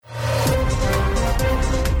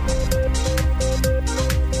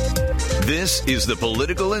This is The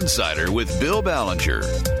Political Insider with Bill Ballenger.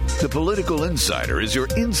 The Political Insider is your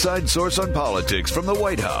inside source on politics from the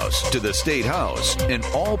White House to the State House and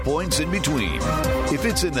all points in between. If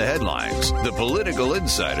it's in the headlines, The Political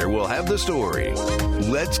Insider will have the story.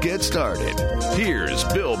 Let's get started. Here's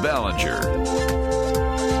Bill Ballenger.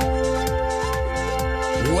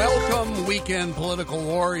 Welcome, weekend political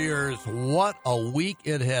warriors. What a week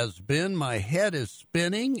it has been. My head is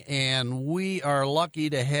spinning, and we are lucky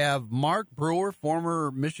to have Mark Brewer, former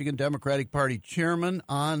Michigan Democratic Party chairman,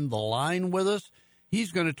 on the line with us.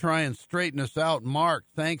 He's going to try and straighten us out. Mark,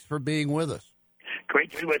 thanks for being with us.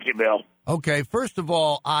 Great to be with you, Bill. Okay, first of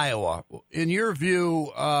all, Iowa. In your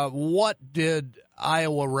view, what did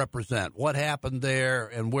Iowa represent? What happened there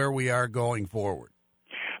and where we are going forward?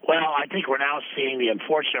 Well, I think we're now seeing the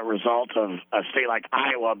unfortunate result of a state like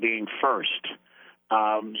Iowa being first.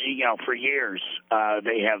 For years,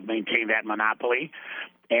 they have maintained that monopoly,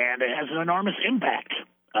 and it has an enormous impact.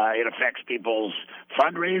 It affects people's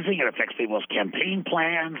fundraising. It affects people's campaign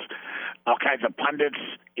plans. All kinds of pundits,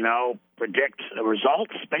 predict the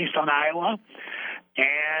results based on Iowa.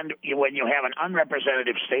 And when you have an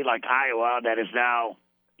unrepresentative state like Iowa that is now,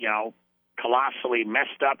 colossally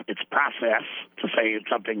messed up its process, to say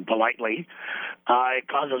something politely, it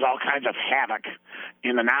causes all kinds of havoc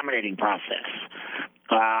in the nominating process.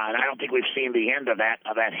 And I don't think we've seen the end of that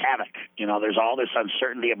havoc. There's all this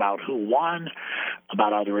uncertainty about who won,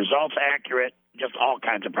 about are the results accurate, just all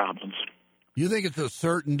kinds of problems. You think it's a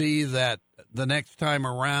certainty that the next time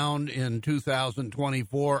around in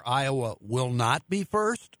 2024, Iowa will not be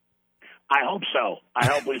first? I hope so. I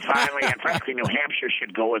hope we finally, and frankly, New Hampshire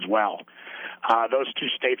should go as well. Those two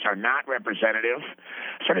states are not representative.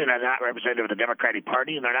 Certainly they're not representative of the Democratic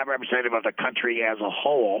Party, and they're not representative of the country as a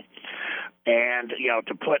whole. And,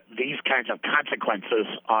 to put these kinds of consequences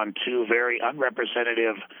on two very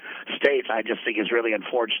unrepresentative states, I just think is really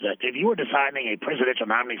unfortunate. If you were designing a presidential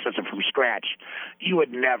nominating system from scratch, you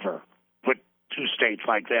would never put two states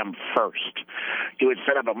like them first. You would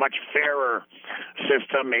set up a much fairer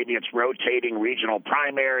system. Maybe it's rotating regional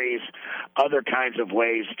primaries, other kinds of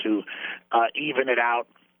ways to even it out,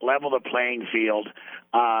 level the playing field,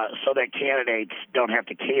 so that candidates don't have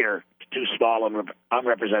to cater to two small and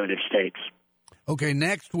unrepresentative states. Okay,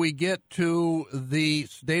 next we get to the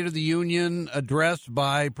State of the Union address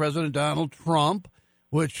by President Donald Trump,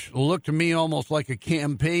 which looked to me almost like a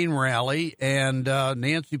campaign rally, and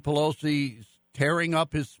Nancy Pelosi tearing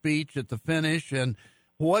up his speech at the finish. And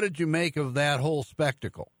what did you make of that whole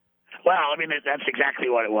spectacle? Well, that's exactly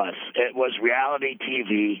what it was. It was reality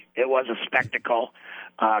TV. It was a spectacle.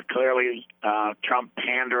 Clearly, Trump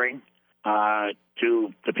pandering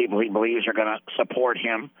to the people he believes are going to support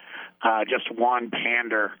him. Just one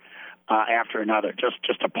pander after another.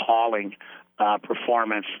 Just appalling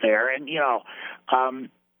performance there. And,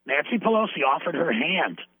 Nancy Pelosi offered her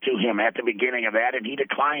hand to him at the beginning of that, and he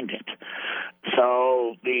declined it.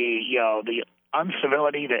 So the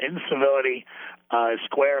uncivility, the incivility is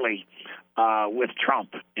squarely with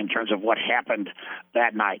Trump in terms of what happened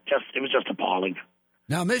that night. It was just appalling.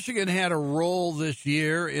 Now, Michigan had a role this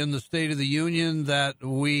year in the State of the Union that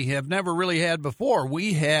we have never really had before.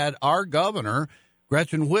 We had our governor,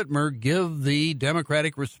 Gretchen Whitmer, give the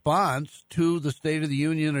Democratic response to the State of the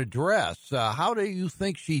Union address. How do you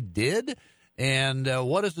think she did, and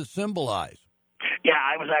what does it symbolize? Yeah,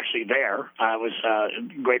 I was actually there. I was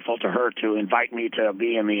grateful to her to invite me to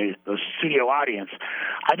be in the studio audience.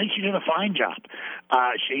 I think she did a fine job.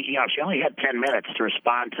 She only had 10 minutes to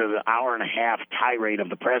respond to the hour-and-a-half tirade of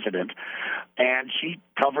the president, and she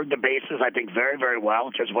covered the bases, I think, very, very well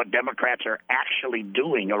in terms of what Democrats are actually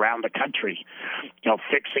doing around the country.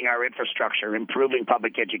 Fixing our infrastructure, improving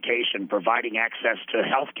public education, providing access to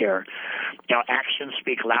health care. Actions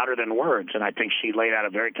speak louder than words, and I think she laid out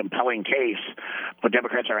a very compelling case what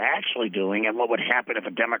Democrats are actually doing and what would happen if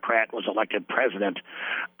a Democrat was elected president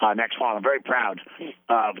next fall. I'm very proud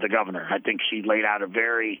of the governor. I think she laid out a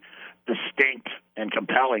very distinct and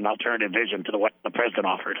compelling alternative vision to what the president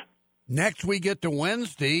offered. Next, we get to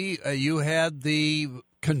Wednesday. You had the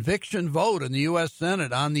conviction vote in the U.S.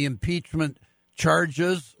 Senate on the impeachment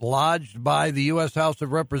charges lodged by the U.S. House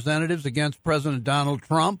of Representatives against President Donald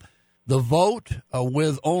Trump. The vote,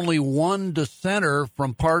 with only one dissenter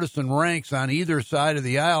from partisan ranks on either side of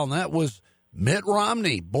the aisle, and that was Mitt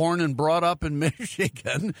Romney, born and brought up in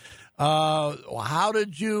Michigan. How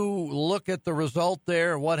did you look at the result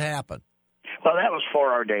there? What happened? Well, that was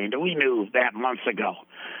foreordained. We knew that months ago.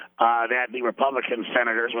 that the Republican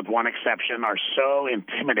senators, with one exception, are so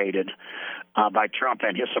intimidated by Trump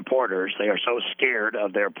and his supporters. They are so scared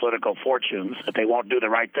of their political fortunes that they won't do the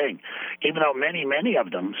right thing, even though many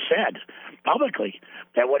of them said publicly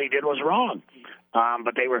that what he did was wrong.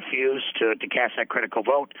 But they refused to cast that critical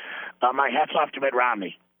vote. My hat's off to Mitt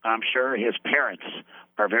Romney. I'm sure his parents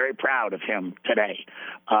are very proud of him today.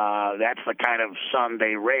 That's the kind of son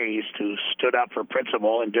they raised who stood up for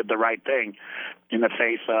principle and did the right thing in the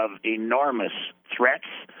face of enormous threats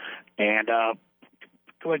and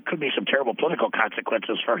could be some terrible political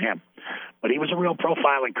consequences for him. But he was a real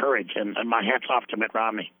profile in courage, and my hat's off to Mitt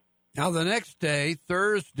Romney. Now, the next day,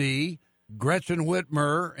 Thursday, Gretchen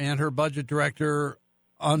Whitmer and her budget director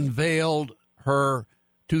unveiled her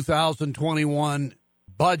 2021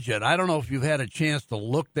 budget. I don't know if you've had a chance to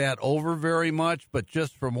look that over very much, but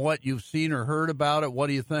just from what you've seen or heard about it, what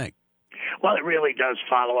do you think? Well, it really does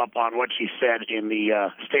follow up on what she said in the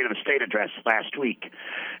State of the State address last week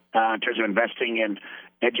in terms of investing in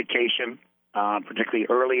education, particularly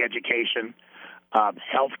early education,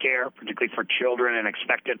 health care, particularly for children and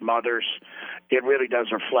expectant mothers. It really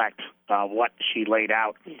does reflect what she laid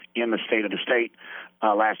out in the State of the State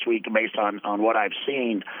last week based on what I've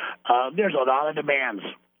seen. There's a lot of demands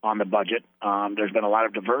on the budget. There's been a lot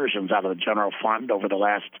of diversions out of the general fund over the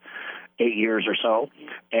last 8 years or so,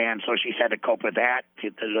 and so she's had to cope with that.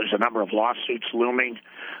 There's a number of lawsuits looming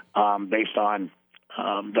based on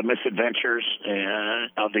the misadventures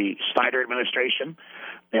of the Snyder administration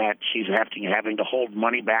that she's having to hold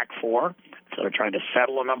money back for. So they're trying to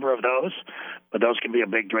settle a number of those, but those can be a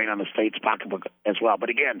big drain on the state's pocketbook as well. But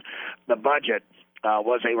again, the budget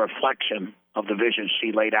was a reflection of the vision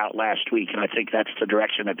she laid out last week, and I think that's the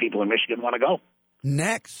direction that people in Michigan want to go.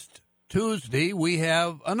 Next Tuesday, we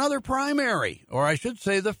have another primary, or I should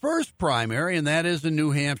say the first primary, and that is in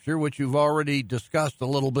New Hampshire, which you've already discussed a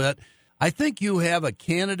little bit. I think you have a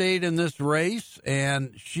candidate in this race,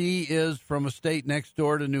 and she is from a state next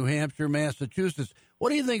door to New Hampshire, Massachusetts. What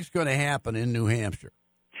do you think is going to happen in New Hampshire?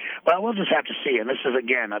 Well, we'll just have to see, and this is,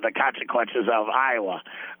 again, the consequences of Iowa.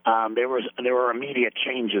 There were immediate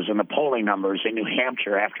changes in the polling numbers in New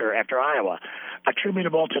Hampshire after Iowa,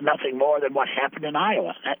 attributable to nothing more than what happened in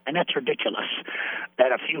Iowa, and that's ridiculous.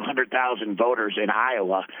 That a few 100,000 voters in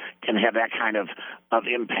Iowa can have that kind of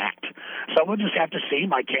impact. So we'll just have to see.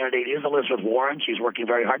 My candidate is Elizabeth Warren. She's working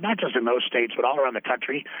very hard, not just in those states, but all around the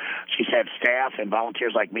country. She's had staff and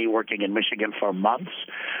volunteers like me working in Michigan for months.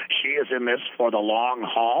 She is in this for the long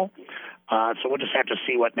haul. So we'll just have to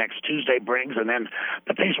see what next Tuesday brings, and then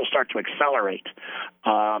the pace will start to accelerate.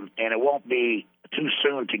 And it won't be too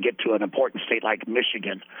soon to get to an important state like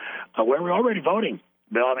Michigan, where we're already voting.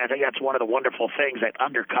 Bill, I think that's one of the wonderful things that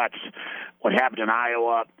undercuts what happened in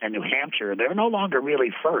Iowa and New Hampshire. They're no longer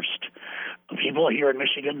really first. People here in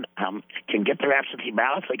Michigan can get their absentee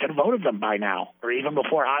ballots. They could have voted them by now, or even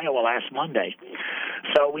before Iowa last Monday.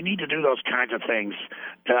 So we need to do those kinds of things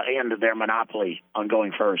to end their monopoly on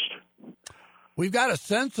going first. We've got a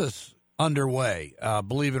census underway,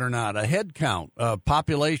 believe it or not, a head count,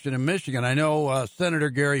 population in Michigan. I know Senator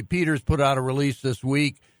Gary Peters put out a release this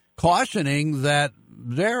week cautioning that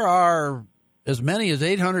there are as many as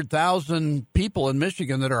 800,000 people in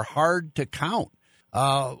Michigan that are hard to count.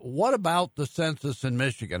 What about the census in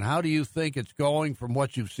Michigan? How do you think it's going from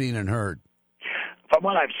what you've seen and heard? From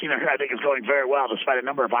what I've seen and heard, I think it's going very well, despite a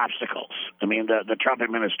number of obstacles. I mean, the Trump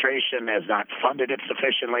administration has not funded it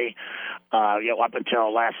sufficiently. Up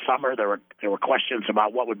until last summer, there were questions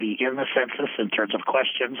about what would be in the census in terms of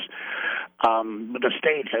questions. But the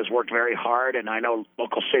state has worked very hard, and I know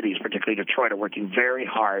local cities, particularly Detroit, are working very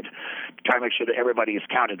hard to try to make sure that everybody is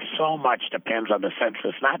counted. So much depends on the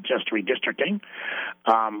census, not just redistricting,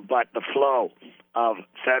 but the flow of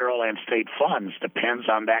federal and state funds depends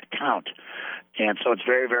on that count. And so it's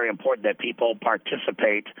very, very important that people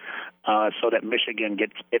participate so that Michigan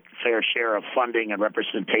gets its fair share of funding and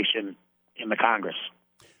representation in the Congress.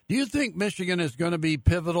 Do you think Michigan is going to be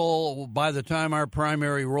pivotal by the time our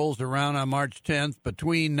primary rolls around on March 10th?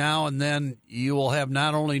 Between now and then, you will have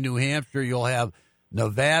not only New Hampshire, you'll have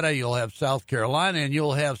Nevada, you'll have South Carolina, and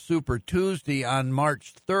you'll have Super Tuesday on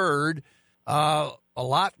March 3rd. A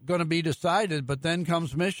lot going to be decided, but then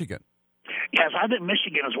comes Michigan. Yes, I think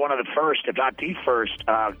Michigan is one of the first, if not the first,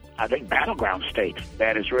 battleground state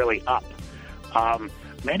that is really up.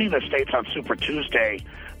 Many of the states on Super Tuesday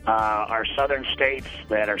are southern states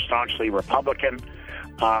that are staunchly Republican.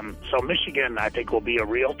 So Michigan, I think, will be a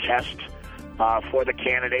real test for the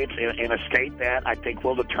candidates in a state that I think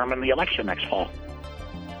will determine the election next fall.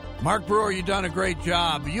 Mark Brewer, you've done a great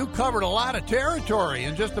job. You covered a lot of territory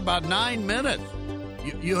in just about 9 minutes.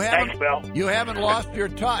 You haven't, Thanks, Bill. You haven't lost your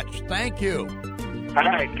touch. Thank you. All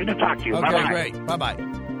right. Good to talk to you. Okay, Bye-bye. great.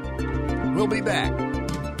 Bye-bye. We'll be back.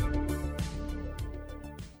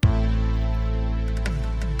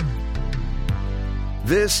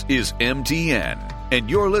 This is MTN, and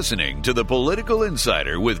you're listening to The Political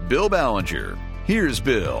Insider with Bill Ballenger. Here's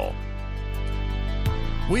Bill.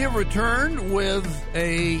 We have returned with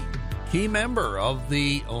a key member of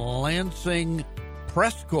the Lansing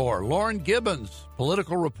Press Corps, Lauren Gibbons,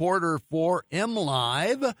 political reporter for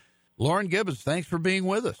MLive. Lauren Gibbons, thanks for being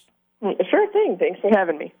with us. Sure thing. Thanks for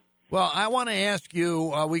having me. Well, I want to ask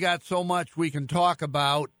you, we got so much we can talk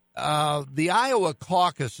about. The Iowa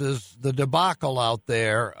caucuses, the debacle out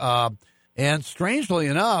there, and strangely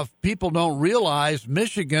enough, people don't realize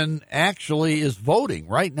Michigan actually is voting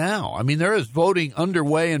right now. I mean, there is voting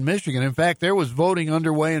underway in Michigan. In fact, there was voting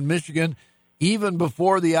underway in Michigan even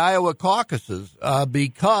before the Iowa caucuses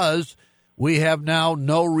because we have now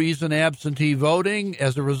no reason absentee voting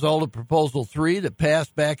as a result of Proposal 3 that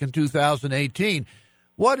passed back in 2018.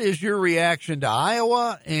 What is your reaction to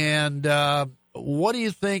Iowa, and what do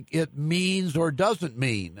you think it means or doesn't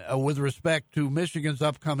mean with respect to Michigan's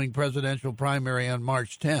upcoming presidential primary on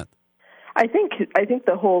March 10th? I think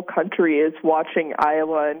the whole country is watching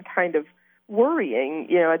Iowa and kind of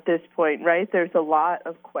worrying, at this point, right? There's a lot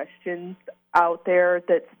of questions out there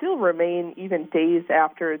that still remain even days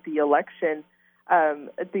after the election,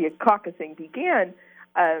 the caucusing began,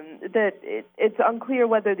 that it's unclear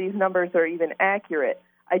whether these numbers are even accurate.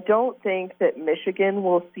 I don't think that Michigan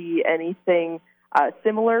will see anything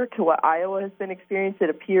similar to what Iowa has been experienced. It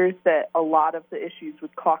appears that a lot of the issues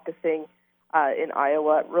with caucusing in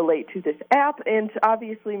Iowa relate to this app, and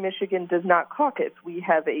obviously Michigan does not caucus. We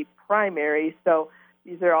have a primary, so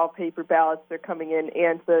these are all paper ballots. They're coming in,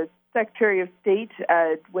 and the Secretary of State,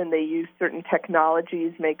 when they use certain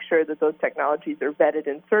technologies, make sure that those technologies are vetted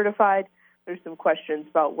and certified. There's some questions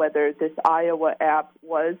about whether this Iowa app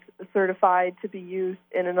was certified to be used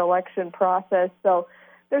in an election process. So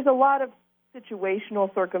there's a lot of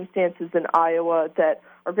situational circumstances in Iowa that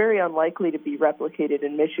are very unlikely to be replicated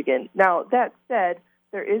in Michigan. Now, that said,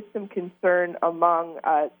 there is some concern among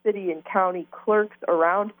city and county clerks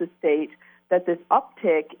around the state that this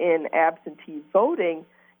uptick in absentee voting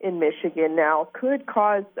in Michigan now could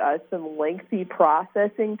cause some lengthy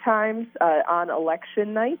processing times on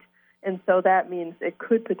election night. And so that means it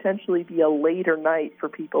could potentially be a later night for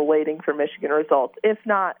people waiting for Michigan results, if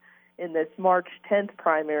not in this March 10th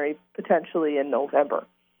primary, potentially in November.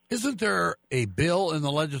 Isn't there a bill in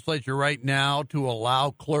the legislature right now to allow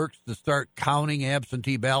clerks to start counting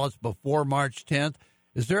absentee ballots before March 10th?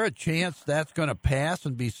 Is there a chance that's going to pass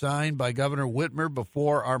and be signed by Governor Whitmer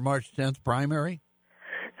before our March 10th primary?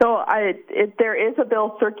 So there is a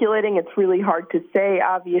bill circulating. It's really hard to say,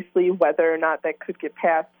 obviously, whether or not that could get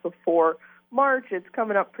passed before March. It's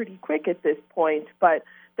coming up pretty quick at this point, but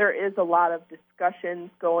there is a lot of discussions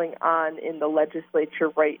going on in the legislature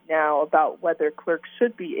right now about whether clerks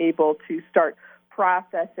should be able to start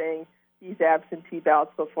processing these absentee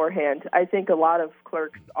ballots beforehand. I think a lot of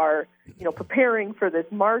clerks are, preparing for this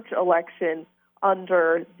March election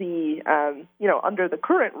under the, under the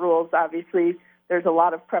current rules. Obviously, there's a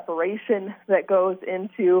lot of preparation that goes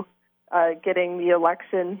into getting the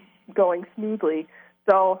election going smoothly.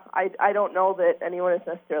 So I don't know that anyone is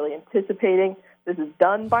necessarily anticipating this is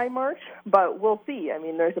done by March, but we'll see. I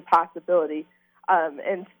mean, there's a possibility.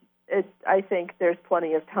 I think there's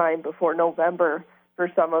plenty of time before November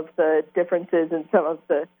for some of the differences and some of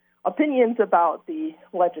the opinions about the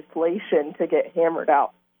legislation to get hammered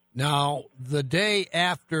out. Now, the day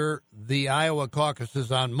after the Iowa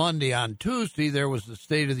caucuses on Monday, on Tuesday, there was the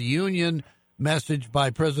State of the Union message by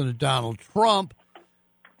President Donald Trump,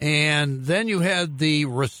 and then you had the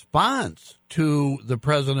response to the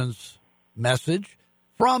president's message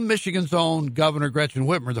from Michigan's own Governor Gretchen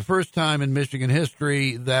Whitmer, the first time in Michigan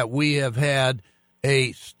history that we have had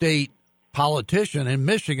a state politician in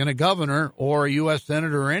Michigan, a governor or a U.S.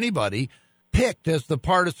 senator or anybody, picked as the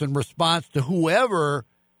partisan response to whoever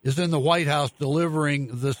is in the White House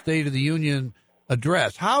delivering the State of the Union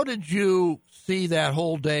address. How did you see that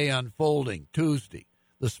whole day unfolding Tuesday,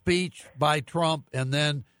 the speech by Trump and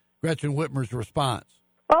then Gretchen Whitmer's response?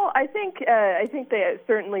 Well, I think they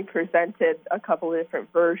certainly presented a couple of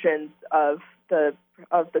different versions of the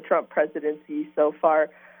Trump presidency so far.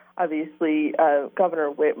 Obviously, Governor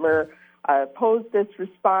Whitmer posed this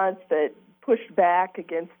response that pushed back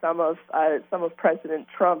against some of President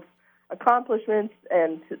Trump's accomplishments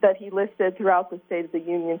and that he listed throughout the State of the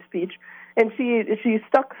Union speech, and she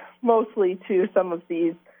stuck mostly to some of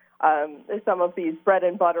these bread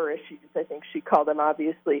and butter issues. I think she called them,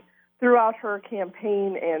 obviously, throughout her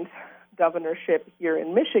campaign and governorship here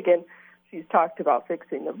in Michigan, she's talked about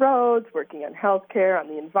fixing the roads, working on health care, on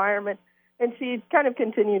the environment, and she kind of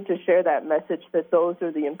continued to share that message that those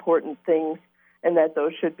are the important things and that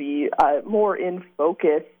those should be more in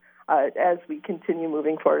focus as we continue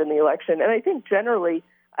moving forward in the election. And I think generally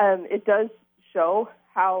it does show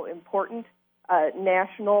how important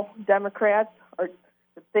national Democrats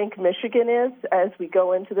think Michigan is as we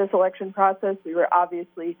go into this election process. We were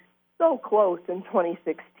obviously so close in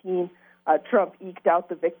 2016. Trump eked out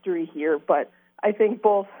the victory here, but I think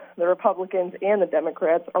both the Republicans and the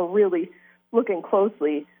Democrats are really looking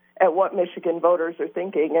closely at what Michigan voters are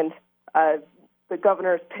thinking, and the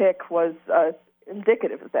governor's pick was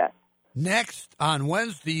indicative of that. Next, on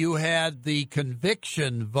Wednesday, you had the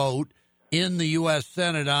conviction vote in the U.S.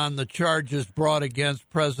 Senate on the charges brought against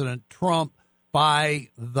President Trump by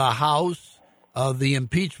the House of the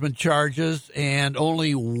impeachment charges, and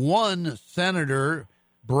only one senator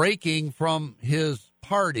breaking from his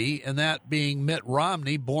party, and that being Mitt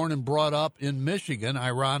Romney, born and brought up in Michigan,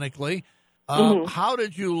 ironically. How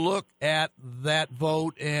did you look at that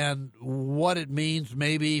vote and what it means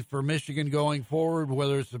maybe for Michigan going forward,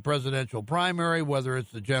 whether it's the presidential primary, whether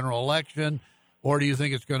it's the general election, or do you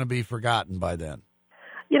think it's going to be forgotten by then?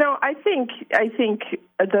 You know, I think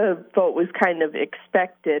the vote was kind of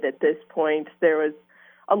expected at this point. There was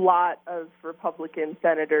a lot of Republican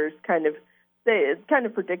senators kind of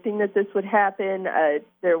predicting that this would happen.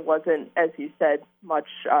 There wasn't, as you said, much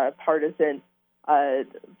partisan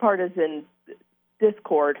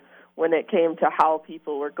discord when it came to how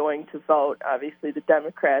people were going to vote. Obviously, the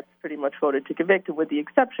Democrats pretty much voted to convict, with the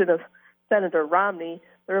exception of Senator Romney.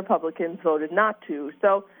 The Republicans voted not to.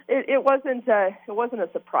 So it wasn't a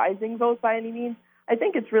surprising vote by any means. I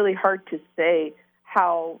think it's really hard to say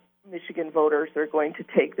how Michigan voters are going to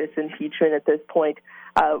take this impeachment at this point.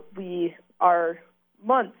 We are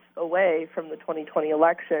months away from the 2020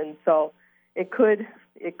 election, so it could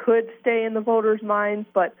stay in the voters' minds,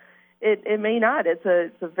 but it may not. It's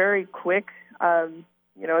a very quick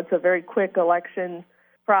election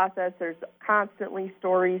process. There's constantly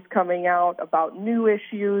stories coming out about new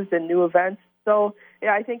issues and new events. So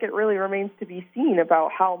yeah, I think it really remains to be seen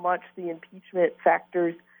about how much the impeachment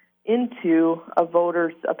factors into a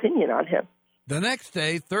voter's opinion on him. The next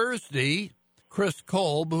day, Thursday, Chris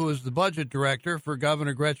Kolb, who is the budget director for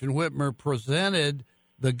Governor Gretchen Whitmer, presented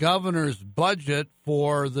the governor's budget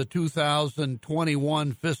for the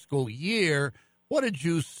 2021 fiscal year. What did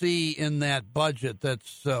you see in that budget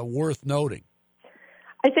that's worth noting?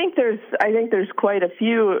 I think there's quite a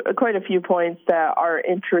few points that are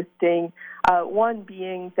interesting. One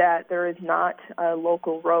being that there is not a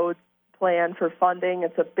local roads plan for funding.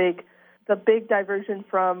 It's a big diversion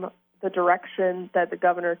from the direction that the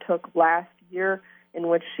governor took last year, in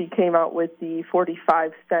which she came out with the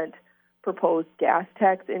 45-cent proposed gas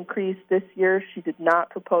tax increase. This year, she did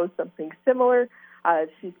not propose something similar.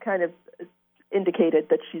 She's kind of indicated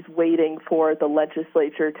that she's waiting for the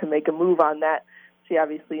legislature to make a move on that. She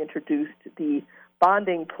obviously introduced the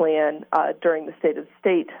bonding plan during the State of the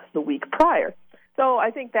State the week prior. So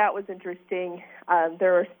I think that was interesting.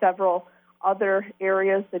 There are several other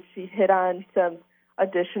areas that she hit on, some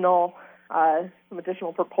additional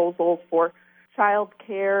proposals for child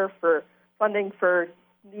care, for funding for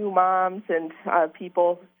new moms and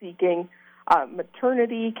people seeking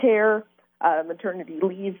maternity care, maternity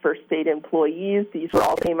leave for state employees. These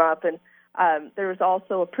all came up, and there was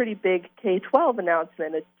also a pretty big K-12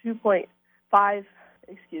 announcement, a 2.5,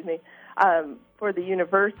 for the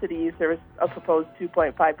universities. There was a proposed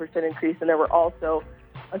 2.5% increase, and there were also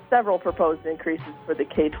several proposed increases for the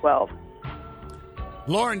K-12.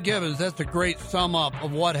 Lauren Gibbons, that's a great sum up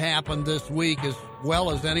of what happened this week, as well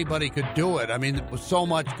as anybody could do it. I mean, there was so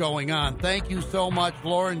much going on. Thank you so much,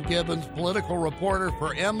 Lauren Gibbons, political reporter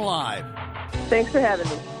for MLive. Thanks for having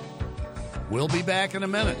me. We'll be back in a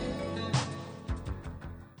minute.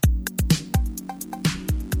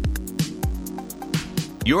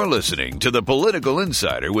 You're listening to The Political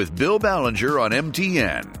Insider with Bill Ballenger on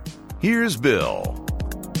MTN. Here's Bill.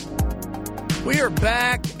 We are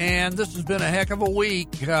back, and this has been a heck of a week.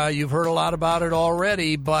 You've heard a lot about it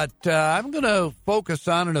already, but I'm going to focus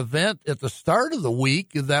on an event at the start of the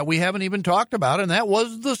week that we haven't even talked about, and that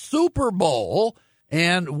was the Super Bowl.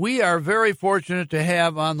 And we are very fortunate to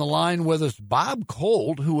have on the line with us Bob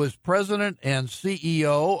Colt, who is president and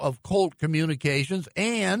CEO of Colt Communications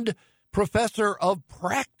and professor of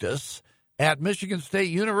practice at Michigan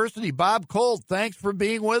State University. Bob Colt, thanks for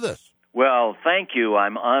being with us. Well, thank you.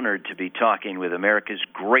 I'm honored to be talking with America's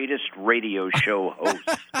greatest radio show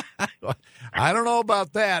host. I don't know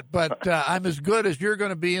about that, but I'm as good as you're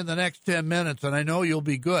going to be in the next 10 minutes, and I know you'll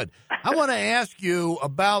be good. I want to ask you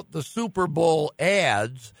about the Super Bowl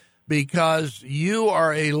ads, because you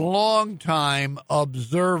are a longtime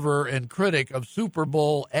observer and critic of Super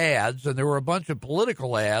Bowl ads, and there were a bunch of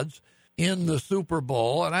political ads in the Super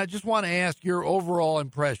Bowl, and I just want to ask your overall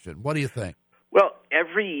impression. What do you think? Well,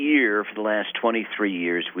 every year for the last 23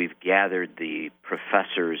 years, we've gathered the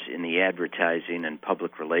professors in the Advertising and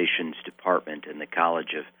Public Relations Department in the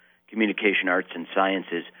College of Communication Arts and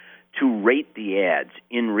Sciences to rate the ads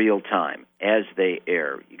in real time as they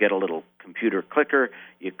air. You get a little computer clicker,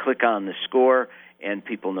 you click on the score, and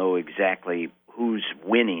people know exactly who's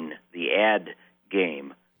winning the ad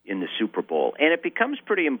game in the Super Bowl. And it becomes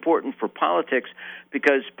pretty important for politics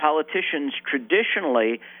because politicians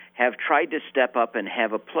traditionally have tried to step up and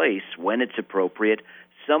have a place when it's appropriate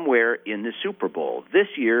somewhere in the Super Bowl. This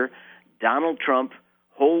year, Donald Trump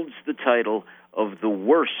holds the title of the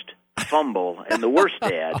worst fumble and the worst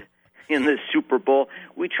ad in the Super Bowl.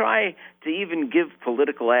 We try to even give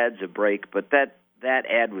political ads a break, but that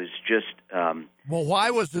ad was just... Well,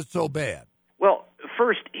 why was it so bad? Well,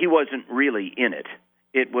 first, he wasn't really in it.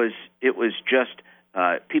 It was just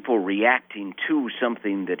people reacting to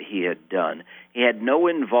something that he had done. He had no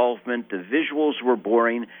involvement. The visuals were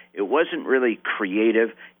boring. It wasn't really creative.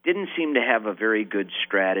 Didn't seem to have a very good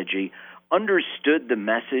strategy. Understood the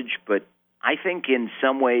message, but I think in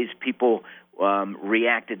some ways people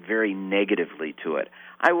reacted very negatively to it.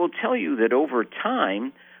 I will tell you that over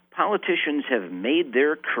time, politicians have made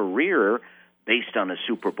their career based on a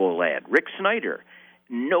Super Bowl ad. Rick Snyder,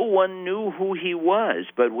 no one knew who he was,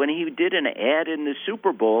 but when he did an ad in the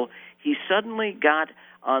Super Bowl, he suddenly got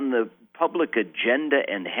on the public agenda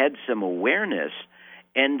and had some awareness,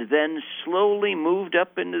 and then slowly moved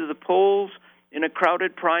up into the polls in a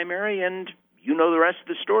crowded primary, and you know the rest of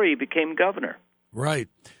the story. He became governor. Right.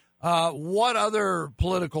 What other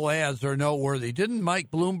political ads are noteworthy? Didn't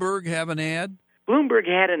Mike Bloomberg have an ad? Bloomberg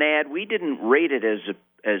had an ad. We didn't rate it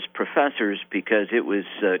as professors because it was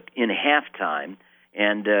in halftime.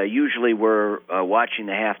 And usually we're watching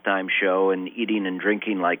the halftime show and eating and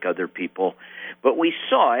drinking like other people. But we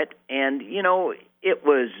saw it, and, you know, it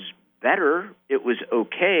was better. It was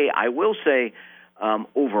okay. I will say,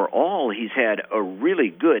 overall, he's had a really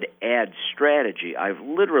good ad strategy. I've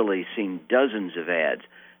literally seen dozens of ads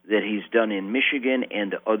that he's done in Michigan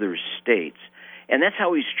and other states. And that's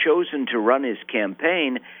how he's chosen to run his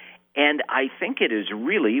campaign, and I think it is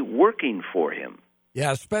really working for him.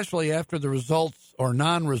 Yeah, especially after the results or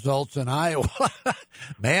non-results in Iowa.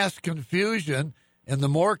 Mass confusion, and the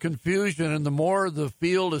more confusion and the more the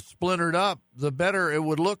field is splintered up, the better it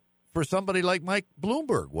would look for somebody like Mike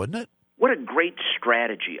Bloomberg, wouldn't it? What a great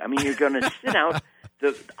strategy. I mean, you're going to sit out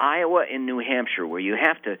the Iowa and New Hampshire where you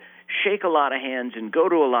have to shake a lot of hands and go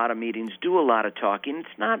to a lot of meetings, do a lot of talking.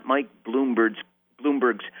 It's not Mike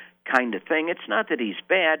Bloomberg's kind of thing. It's not that he's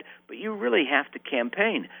bad, but you really have to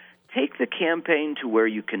campaign. Take the campaign to where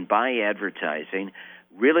you can buy advertising,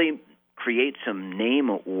 really create some name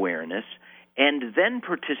awareness, and then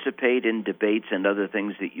participate in debates and other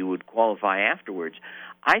things that you would qualify afterwards.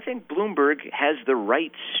 I think Bloomberg has the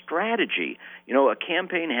right strategy. You know, a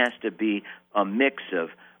campaign has to be a mix of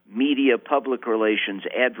media, public relations,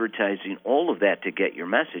 advertising, all of that to get your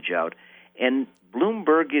message out. And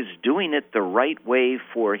Bloomberg is doing it the right way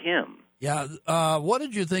for him. Yeah. What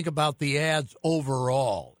did you think about the ads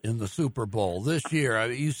overall in the Super Bowl this year? I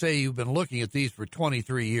mean, you say you've been looking at these for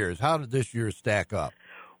 23 years. How did this year stack up?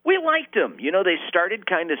 We liked them. You know, they started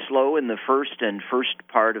kind of slow in the first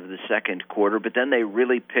part of the second quarter, but then they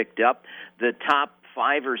really picked up. The top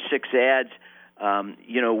 5 or 6 ads,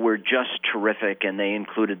 were just terrific, and they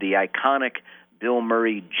included the iconic Bill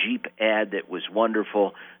Murray Jeep ad that was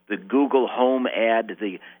wonderful, the Google Home ad,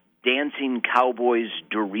 the Dancing Cowboys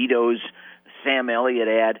Doritos Sam Elliott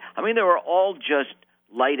ad. I mean, they were all just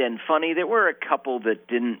light and funny. There were a couple that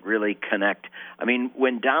didn't really connect. I mean,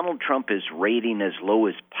 when Donald Trump is rating as low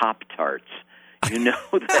as Pop-Tarts, you know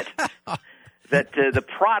that the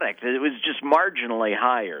product, it was just marginally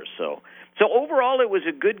higher. So overall, it was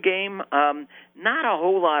a good game. Not a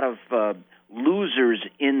whole lot of losers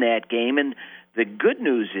in that game. And the good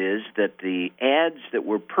news is that the ads that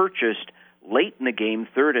were purchased late in the game,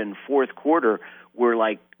 third and fourth quarter, were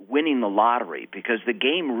like winning the lottery because the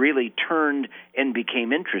game really turned and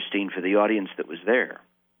became interesting for the audience that was there.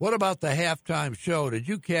 What about the halftime show? Did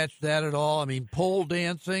you catch that at all? I mean, pole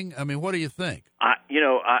dancing? I mean, what do you think? I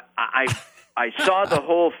saw the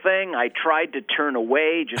whole thing. I tried to turn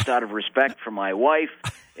away just out of respect for my wife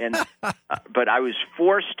And but I was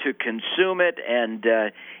forced to consume it, and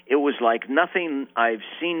it was like nothing I've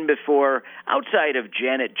seen before, outside of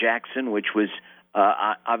Janet Jackson, which was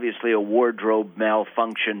obviously a wardrobe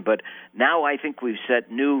malfunction. But now I think we've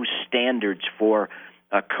set new standards for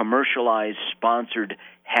commercialized, sponsored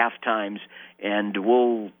halftimes, and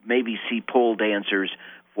we'll maybe see pole dancers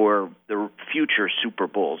for the future Super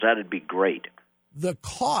Bowls. That'd be great. The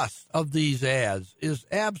cost of these ads is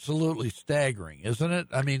absolutely staggering, isn't it?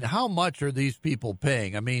 I mean, how much are these people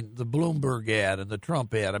paying? I mean, the Bloomberg ad and the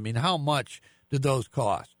Trump ad, I mean, how much did those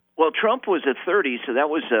cost? Well, Trump was at 30, so that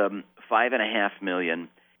was $5.5 million.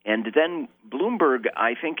 And then Bloomberg,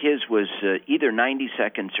 I think his was either 90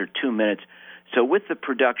 seconds or 2 minutes. So with the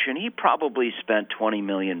production, he probably spent $20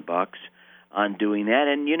 million on doing that.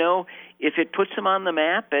 And, you know, if it puts him on the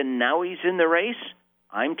map and now he's in the race,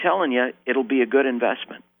 I'm telling you, it'll be a good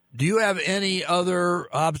investment. Do you have any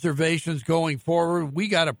other observations going forward? We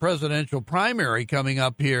got a presidential primary coming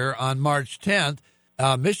up here on March 10th.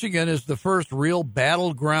 Michigan is the first real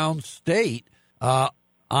battleground state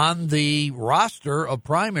on the roster of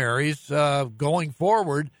primaries going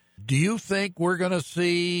forward. Do you think we're going to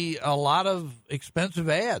see a lot of expensive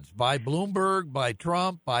ads by Bloomberg, by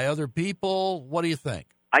Trump, by other people? What do you think?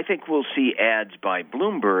 I think we'll see ads by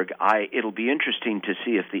Bloomberg. It'll be interesting to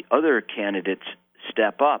see if the other candidates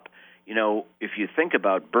step up. You know, if you think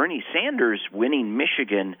about Bernie Sanders winning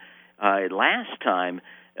Michigan last time,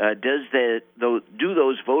 do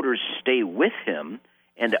those voters stay with him?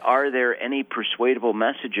 And are there any persuadable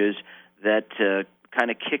messages that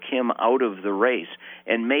kind of kick him out of the race?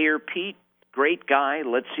 And Mayor Pete, great guy.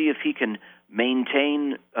 Let's see if he can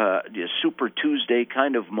maintain Super Tuesday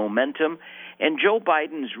kind of momentum. And Joe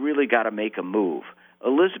Biden's really got to make a move.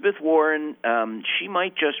 Elizabeth Warren, she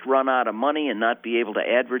might just run out of money and not be able to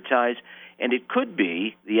advertise, and it could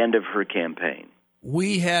be the end of her campaign.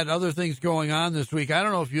 We had other things going on this week. I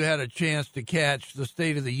don't know if you had a chance to catch the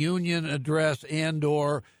State of the Union address and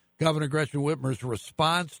or Governor Gretchen Whitmer's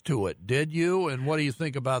response to it. Did you? And what do you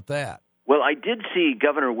think about that? Well, I did see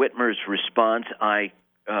Governor Whitmer's response. I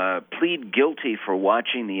plead guilty for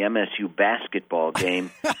watching the MSU basketball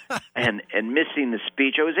game and missing the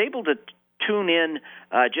speech. I was able to tune in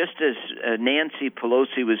just as Nancy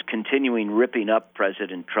Pelosi was continuing ripping up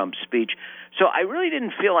President Trump's speech. So I really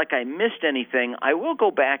didn't feel like I missed anything. I will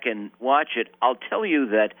go back and watch it. I'll tell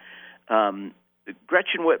you that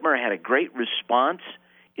Gretchen Whitmer had a great response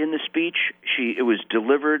in the speech. It was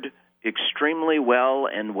delivered extremely well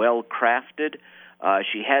and well crafted.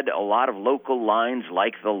 She had a lot of local lines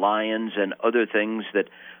like the Lions and other things that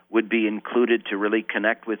would be included to really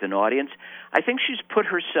connect with an audience. I think she's put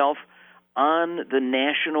herself on the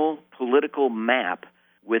national political map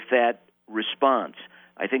with that response.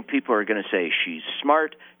 I think people are going to say she's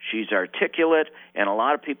smart, she's articulate, and a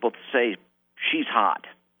lot of people say she's hot.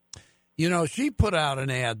 You know, she put out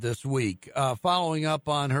an ad this week following up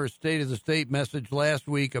on her State of the State message last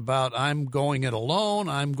week about I'm going it alone,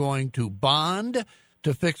 I'm going to bond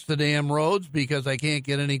to fix the damn roads because I can't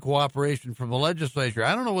get any cooperation from the legislature.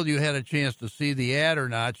 I don't know whether you had a chance to see the ad or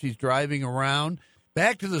not. She's driving around.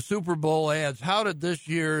 Back to the Super Bowl ads, how did this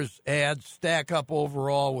year's ads stack up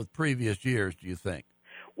overall with previous years, do you think?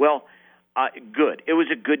 Well, good. It was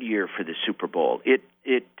a good year for the Super Bowl.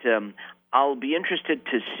 I'll be interested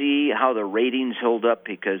to see how the ratings hold up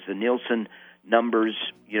because the Nielsen numbers,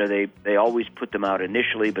 you know, they always put them out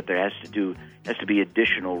initially, but there has to be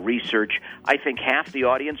additional research. I think half the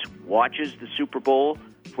audience watches the Super Bowl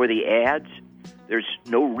for the ads. There's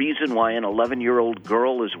no reason why an 11-year-old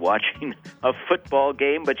girl is watching a football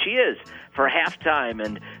game, but she is for halftime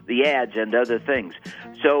and the ads and other things.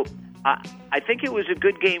 So I think it was a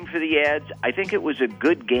good game for the ads. I think it was a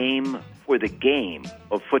good game for the game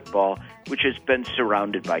of football, which has been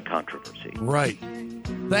surrounded by controversy. Right.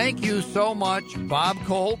 Thank you so much, Bob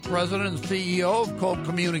Colt, President and CEO of Colt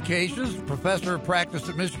Communications, Professor of Practice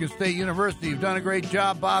at Michigan State University. You've done a great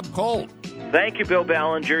job, Bob Colt. Thank you, Bill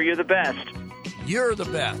Ballenger. You're the best. You're the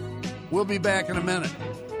best. We'll be back in a minute.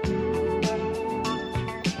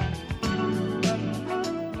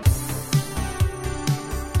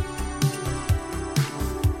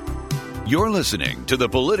 You're listening to The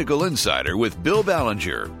Political Insider with Bill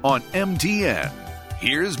Ballenger on MTN.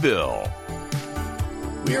 Here's Bill.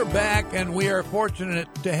 We are back, and we are fortunate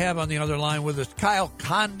to have on the other line with us Kyle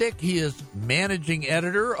Kondik. He is managing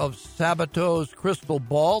editor of Sabato's Crystal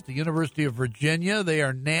Ball at the University of Virginia. They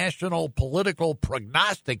are national political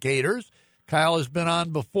prognosticators. Kyle has been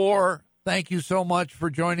on before. Thank you so much for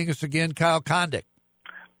joining us again, Kyle Kondik.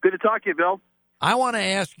 Good to talk to you, Bill. I want to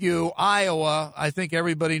ask you, Iowa, I think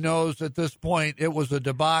everybody knows at this point it was a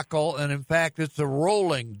debacle, and in fact, it's a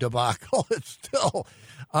rolling debacle. It's still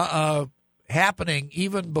happening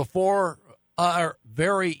even before our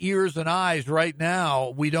very ears and eyes right now.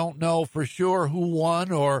 We don't know for sure who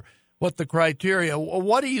won or what the criteria.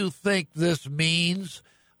 What do you think this means?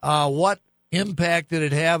 What impact did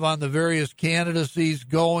it have on the various candidacies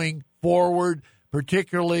going forward,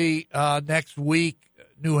 particularly next week,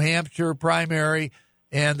 New Hampshire primary,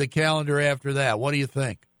 and the calendar after that? What do you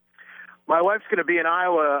think? My wife's going to be in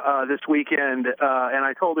Iowa this weekend, and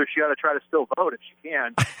I told her she ought to try to still vote if she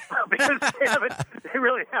can, because they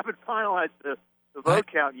really haven't finalized the vote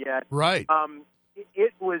count yet. Right.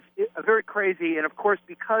 It was very crazy, and of course,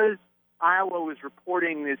 because Iowa was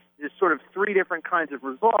reporting this sort of three different kinds of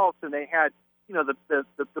results, and they had,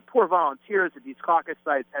 the poor volunteers at these caucus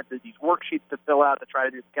sites had these worksheets to fill out to try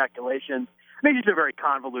to do the calculations. I mean, it's a very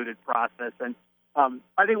convoluted process, and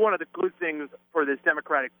I think one of the good things for this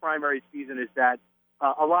Democratic primary season is that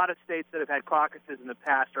a lot of states that have had caucuses in the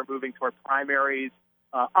past are moving toward primaries.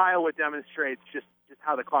 Iowa demonstrates just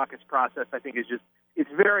how the caucus process, I think, it's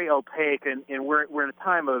very opaque, and we're in a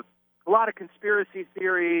time of a lot of conspiracy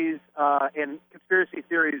theories, and conspiracy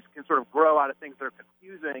theories can sort of grow out of things that are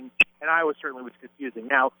confusing, and Iowa certainly was confusing.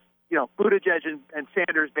 Now, Buttigieg and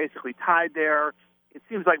Sanders basically tied there. It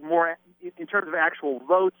seems like more, in terms of actual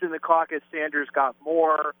votes in the caucus, Sanders got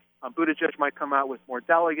more. Buttigieg might come out with more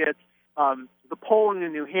delegates. The polling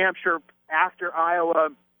in New Hampshire after Iowa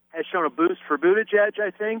has shown a boost for Buttigieg, I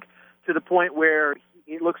think, to the point where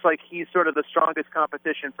it looks like he's sort of the strongest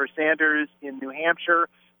competition for Sanders in New Hampshire.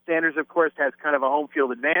 Sanders, of course, has kind of a home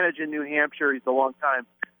field advantage in New Hampshire. He's a longtime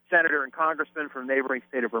senator and congressman from the neighboring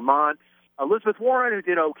state of Vermont. Elizabeth Warren, who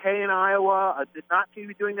did okay in Iowa, did not seem to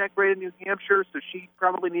be doing that great in New Hampshire, so she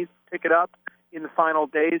probably needs to pick it up in the final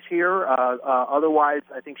days here. Otherwise,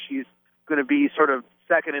 I think she's going to be sort of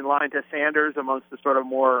second in line to Sanders amongst the sort of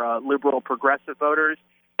more liberal, progressive voters.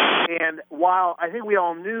 And while I think we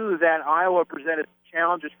all knew that Iowa presented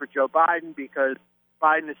challenges for Joe Biden because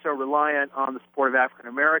Biden is so reliant on the support of African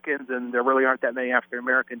Americans, and there really aren't that many African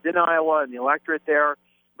Americans in Iowa and the electorate there.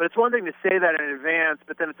 But it's one thing to say that in advance,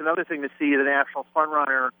 but then it's another thing to see the national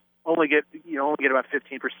frontrunner only get about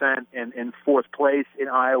 15% in fourth place in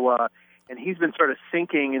Iowa, and he's been sort of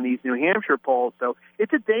sinking in these New Hampshire polls. So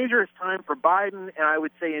it's a dangerous time for Biden, and I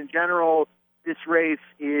would say in general this race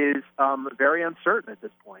is very uncertain at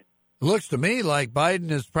this point. It looks to me like Biden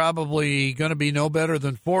is probably going to be no better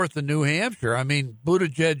than fourth in New Hampshire. I mean,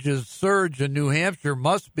 Buttigieg's surge in New Hampshire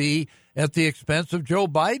must be at the expense of Joe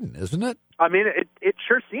Biden, isn't it? I mean, it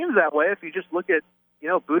sure seems that way if you just look at,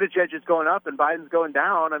 Buttigieg is going up and Biden's going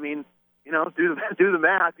down. I mean, do the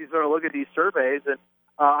math. You sort of look at these surveys. And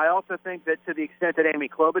I also think that to the extent that Amy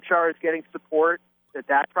Klobuchar is getting support,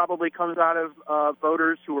 that probably comes out of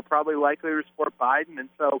voters who are probably likely to support Biden. And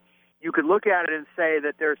so you could look at it and say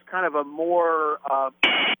that there's kind of a more,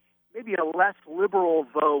 maybe a less liberal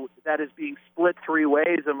vote that is being split three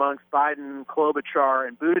ways amongst Biden, Klobuchar,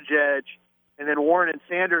 and Buttigieg. And then Warren and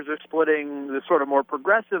Sanders are splitting the sort of more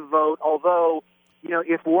progressive vote, although,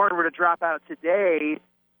 if Warren were to drop out today,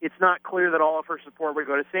 it's not clear that all of her support would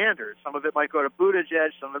go to Sanders. Some of it might go to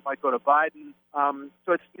Buttigieg, some of it might go to Biden.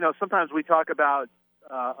 So it's, sometimes we talk about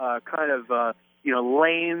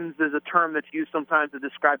lanes is a term that's used sometimes to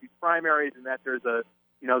describe these primaries, and that there's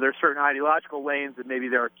certain ideological lanes, and maybe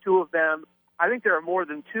there are two of them. I think there are more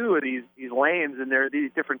than two of these lanes, and there are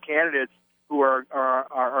these different candidates who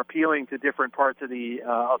are appealing to different parts of the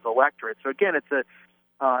electorate. So again,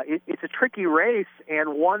 it's a tricky race,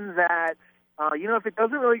 and one that if it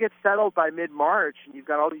doesn't really get settled by mid-March, and you've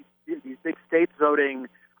got all these big states voting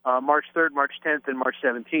March 3rd, March 10th, and March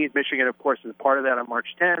 17th. Michigan, of course, is part of that on March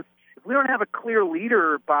 10th. If we don't have a clear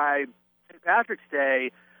leader by St. Patrick's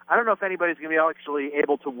Day, I don't know if anybody's going to be actually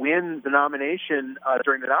able to win the nomination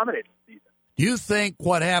during the nominating season. Do you think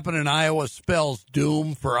what happened in Iowa spells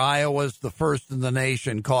doom for Iowa as the first in the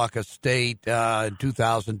nation caucus state in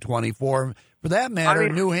 2024? For that matter,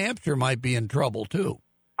 New Hampshire might be in trouble, too.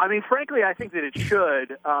 I mean, frankly, I think that it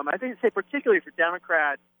should. I think, particularly for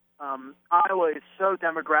Democrats, Iowa is so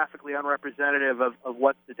demographically unrepresentative of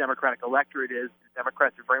what the Democratic electorate is. The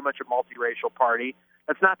Democrats are very much a multiracial party.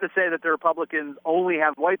 That's not to say that the Republicans only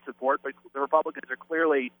have white support, but the Republicans are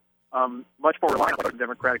clearly much more reliant on what the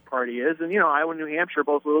Democratic Party is. And, Iowa and New Hampshire are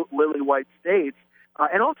both lily white states.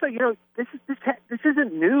 And also, this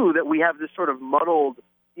isn't new that we have this sort of muddled,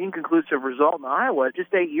 inconclusive result in Iowa.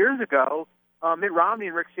 Just 8 years ago, Mitt Romney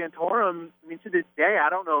and Rick Santorum, to this day, I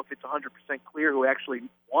don't know if it's 100% clear who actually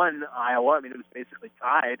won Iowa. It was basically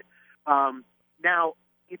tied. Now,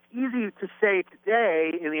 it's easy to say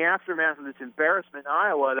today, in the aftermath of this embarrassment in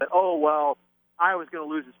Iowa, that, oh, well, Iowa's going to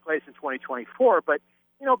lose its place in 2024. But,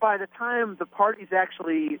 by the time the parties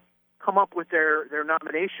actually come up with their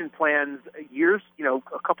nomination plans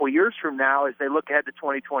a couple of years from now, as they look ahead to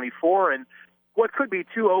 2024 and what could be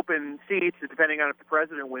two open seats, depending on if the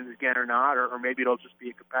president wins again or not, or maybe it'll just be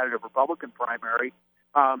a competitive Republican primary.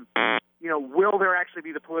 Will there actually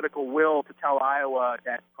be the political will to tell Iowa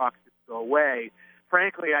that caucuses go away?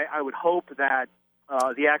 Frankly, I would hope that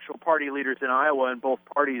the actual party leaders in Iowa and both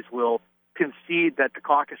parties will concede that the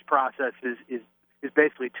caucus process is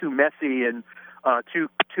basically too messy and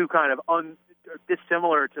too kind of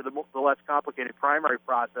dissimilar to the less complicated primary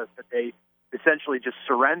process, that they essentially just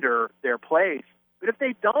surrender their place. But if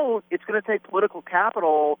they don't, it's going to take political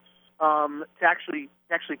capital to actually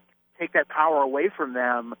take that power away from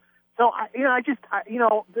them. So I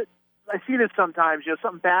see this sometimes.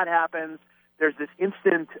 Something bad happens. There's this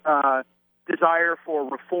instant desire for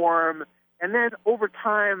reform, and then over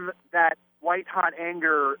time that white-hot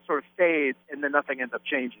anger sort of fades, and then nothing ends up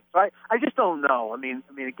changing. So I just don't know. I mean,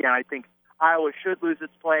 again, I think Iowa should lose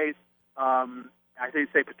its place. I think,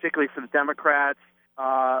 particularly for the Democrats.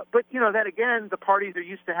 But, then again, the parties are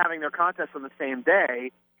used to having their contests on the same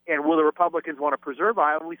day. And will the Republicans want to preserve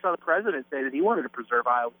Iowa? We saw the president say that he wanted to preserve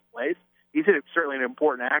Iowa's place. He's certainly an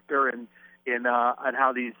important actor in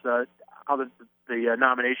how the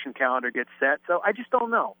nomination calendar gets set. So I just don't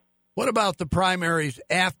know. What about the primaries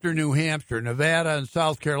after New Hampshire, Nevada, and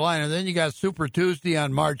South Carolina? Then you got Super Tuesday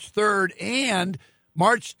on March 3rd and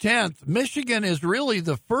March 10th. Michigan is really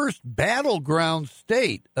the first battleground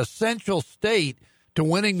state, essential state, to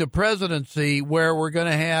winning the presidency where we're going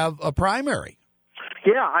to have a primary.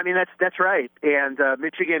 Yeah, I mean, that's right. And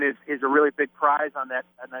Michigan is a really big prize on that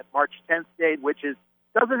March 10th date, which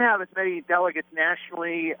doesn't have as many delegates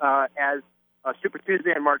nationally as Super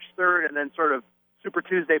Tuesday on March 3rd, and then sort of Super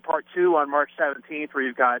Tuesday Part 2 on March 17th, where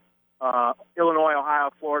you've got Illinois, Ohio,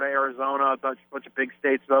 Florida, Arizona, a bunch of big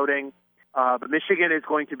states voting. But Michigan is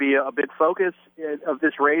going to be a big focus of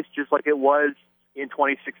this race, just like it was in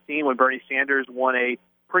 2016 when Bernie Sanders won a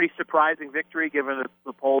pretty surprising victory, given that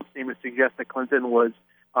the polls seem to suggest that Clinton was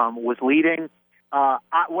leading.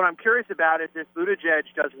 What I'm curious about is if Buttigieg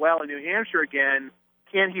does well in New Hampshire again,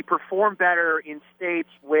 can he perform better in states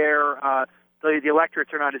where the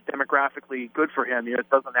electorates are not as demographically good for him? It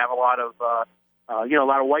doesn't have a lot of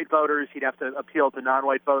white voters. He'd have to appeal to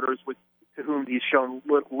non-white voters to whom he's shown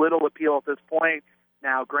little appeal at this point.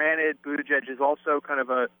 Now, granted, Buttigieg is also kind of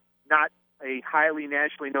not a highly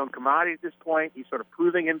nationally known commodity at this point. He's sort of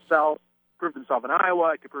proved himself in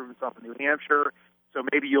Iowa. He could prove himself in New Hampshire. So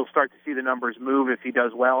maybe you'll start to see the numbers move if he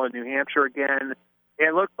does well in New Hampshire again.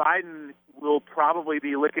 And look, Biden will probably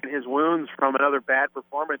be licking his wounds from another bad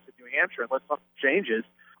performance in New Hampshire unless something changes,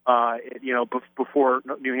 before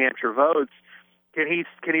New Hampshire votes. Can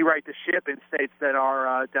he right the ship in states that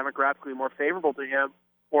are demographically more favorable to him,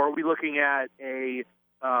 or are we looking at a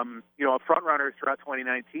front runner throughout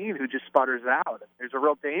 2019 who just sputters out? There's a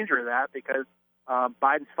real danger of that because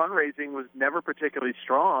Biden's fundraising was never particularly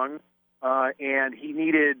strong, and he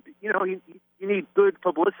needed you need good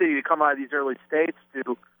publicity to come out of these early states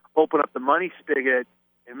to open up the money spigot,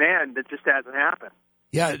 and man, that just hasn't happened.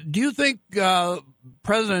 Yeah. Do you think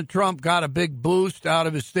President Trump got a big boost out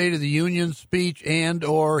of his State of the Union speech and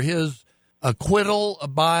or his acquittal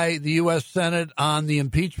by the U.S. Senate on the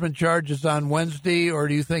impeachment charges on Wednesday, or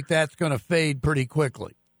do you think that's going to fade pretty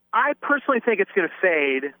quickly? I personally think it's going to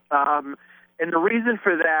fade, and the reason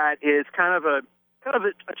for that is kind of a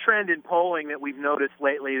trend in polling that we've noticed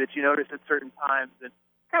lately that you notice at certain times, and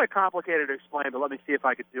kind of complicated to explain, but let me see if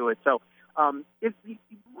I could do it. So if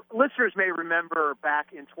listeners may remember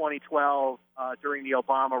back in 2012 during the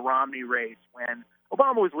Obama-Romney race when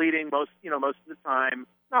Obama was leading most of the time,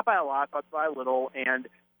 not by a lot, but by a little, and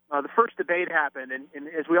the first debate happened, and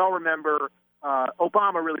as we all remember,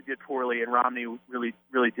 Obama really did poorly, and Romney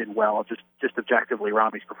really did well. Just objectively,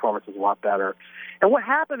 Romney's performance was a lot better. And what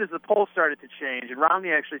happened is the polls started to change, and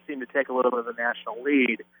Romney actually seemed to take a little bit of a national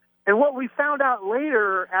lead. And what we found out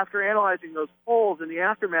later, after analyzing those polls in the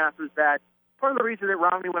aftermath, is that part of the reason that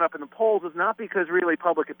Romney went up in the polls was not because really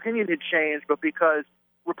public opinion had changed, but because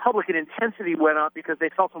Republican intensity went up because they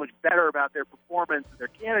felt so much better about their performance and their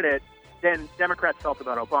candidate than Democrats felt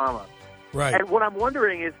about Obama. Right. And what I'm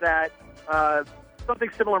wondering is that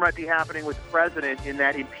something similar might be happening with the president in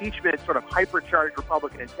that impeachment sort of hypercharged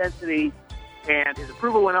Republican intensity, and his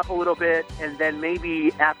approval went up a little bit, and then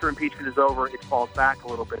maybe after impeachment is over, it falls back a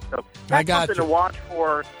little bit. So that's something to watch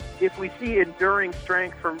for. If we see enduring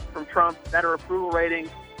strength from Trump, better approval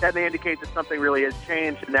ratings, that may indicate that something really has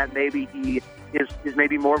changed, and that maybe he is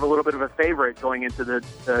maybe more of a little bit of a favorite going into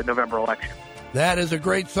the November election. That is a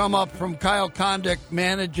great sum up from Kyle Kondik,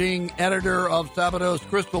 managing editor of Sabados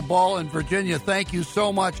Crystal Ball in Virginia. Thank you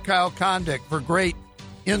so much, Kyle Kondik, for great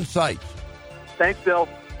insights. Thanks, Bill.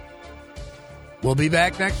 We'll be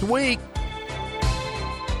back next week.